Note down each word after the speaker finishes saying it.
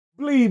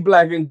Bleed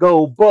black and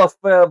gold, buff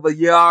forever.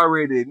 You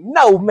already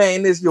know,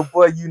 man. It's your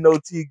boy,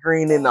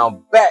 YouKnowTGreen, and I'm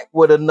back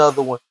with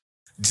another one.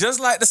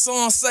 Just like the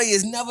song say,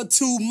 it's never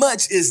too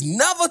much. It's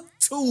never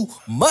too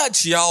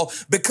much, y'all,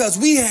 because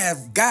we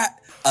have got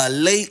a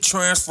late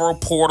transfer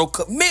portal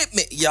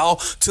commitment, y'all,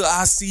 to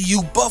our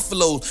CU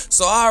Buffaloes.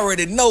 So I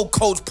already know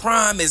Coach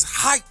Prime is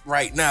hyped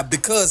right now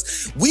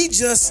because we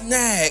just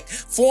snagged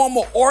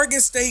former Oregon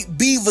State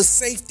Beavers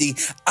safety,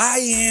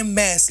 Ian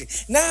Massey.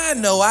 Now,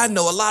 I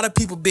know a lot of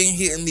people been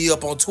hitting me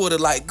up on Twitter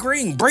like,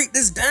 Green, break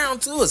this down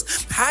to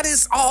us. How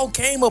this all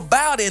came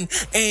about and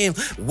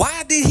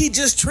why did he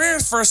just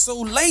transfer so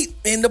late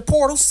in the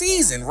portal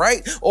season,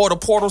 right? Or the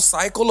portal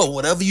cycle or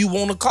whatever you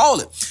want to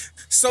call it.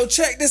 So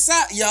check this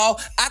out, y'all.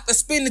 After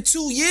spending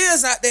 2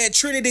 years out there at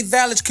Trinity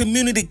Valley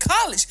Community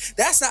College,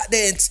 that's out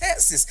there in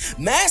Texas,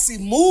 Massey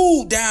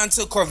moved down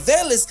to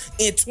Corvallis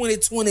in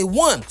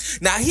 2021.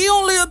 Now, he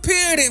only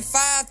appeared in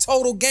 5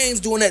 total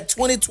games during that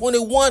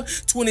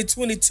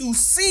 2021-2022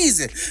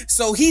 season.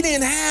 So he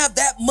didn't have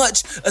that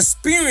much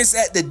experience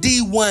at the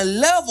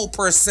D1 level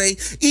per se,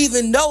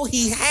 even though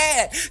he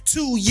had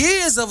 2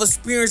 years of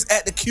experience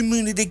at the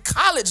community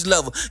college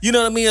level. You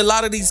know what I mean? A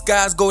lot of these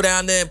guys go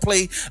down there and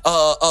play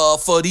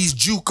for these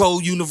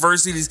JUCO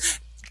universities,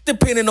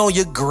 depending on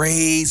your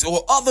grades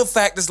or other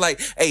factors like,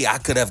 hey, I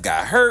could have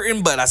got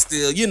hurting, but I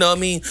still, you know what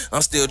I mean?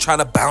 I'm still trying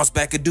to bounce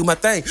back and do my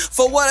thing.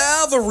 For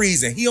whatever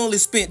reason, he only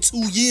spent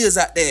 2 years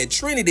out there at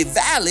Trinity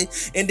Valley.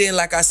 And then,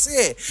 like I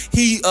said,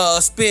 he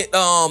spent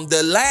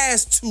the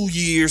last 2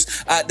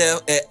 years out there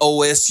at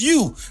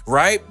OSU,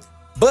 right?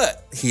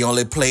 But he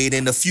only played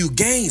in a few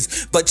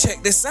games. But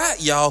check this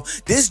out, y'all.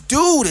 This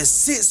dude is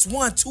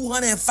 6'1",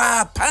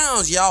 205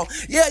 pounds, y'all.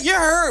 Yeah, you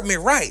heard me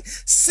right.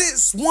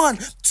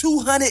 6'1",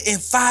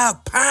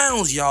 205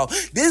 pounds, y'all.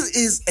 This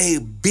is a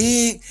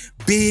big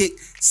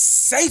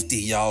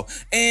safety, y'all.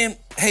 And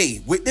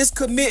hey, with this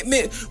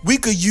commitment, we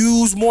could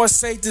use more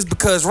safeties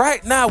because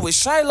right now with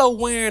Shiloh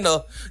wearing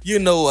a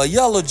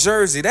yellow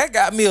jersey, that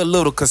got me a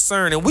little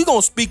concerned. And we're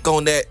going to speak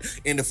on that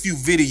in a few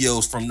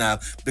videos from now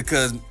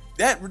because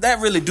that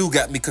really do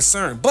got me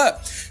concerned,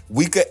 but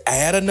we could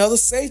add another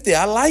safety.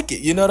 I like it.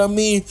 You know what I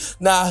mean?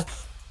 Now,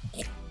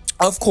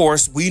 of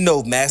course, we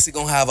know Massey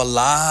gonna have a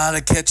lot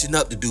of catching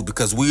up to do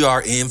because we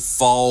are in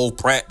fall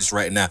practice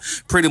right now.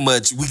 Pretty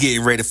much, we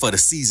getting ready for the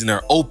season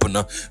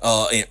opener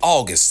in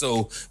August.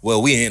 So,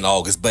 well, we in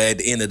August, but at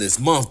the end of this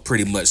month,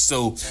 pretty much.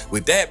 So,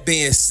 with that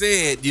being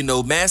said,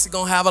 Massey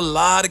gonna have a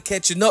lot of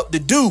catching up to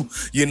do,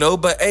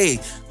 But hey,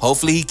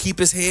 hopefully he keep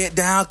his head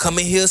down, come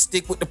in here,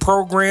 stick with the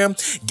program,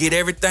 get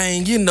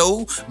everything,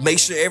 make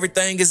sure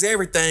everything is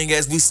everything,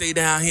 as we say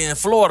down here in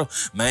Florida.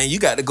 Man, you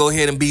got to go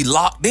ahead and be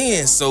locked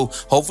in. So,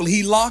 hopefully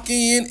he lock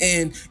in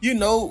and,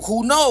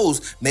 who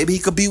knows? Maybe he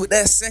could be with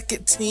that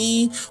second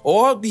team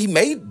or he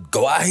may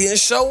go out here and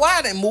show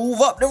out and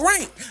move up the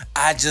rank.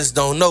 I just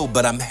don't know,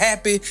 but I'm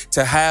happy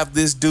to have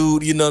this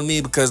dude, you know what I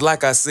mean? Because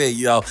like I said,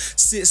 y'all,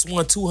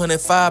 6'1",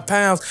 205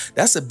 pounds,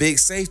 that's a big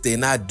safety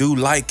and I do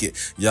like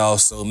it, y'all.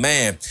 So,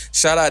 man,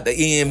 shout out to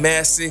Ian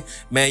Massey.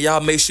 Man,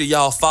 y'all make sure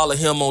y'all follow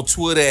him on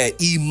Twitter at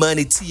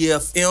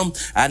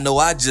eMoneyTFM. I know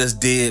I just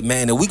did,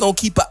 man, and we gonna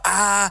keep an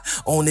eye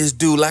on this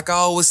dude. Like I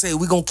always say,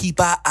 we gonna keep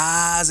our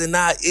eyes and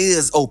our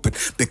ears open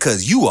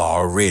because you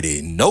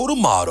already know the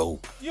motto.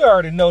 You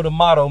already know the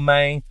motto,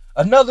 man.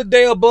 Another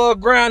day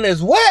above ground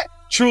is what?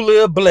 Truly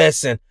a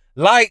blessing.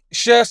 Like,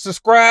 share,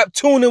 subscribe,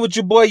 tune in with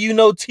your boy,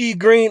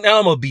 YouKnowTGreen, and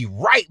I'm going to be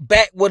right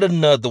back with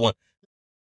another one.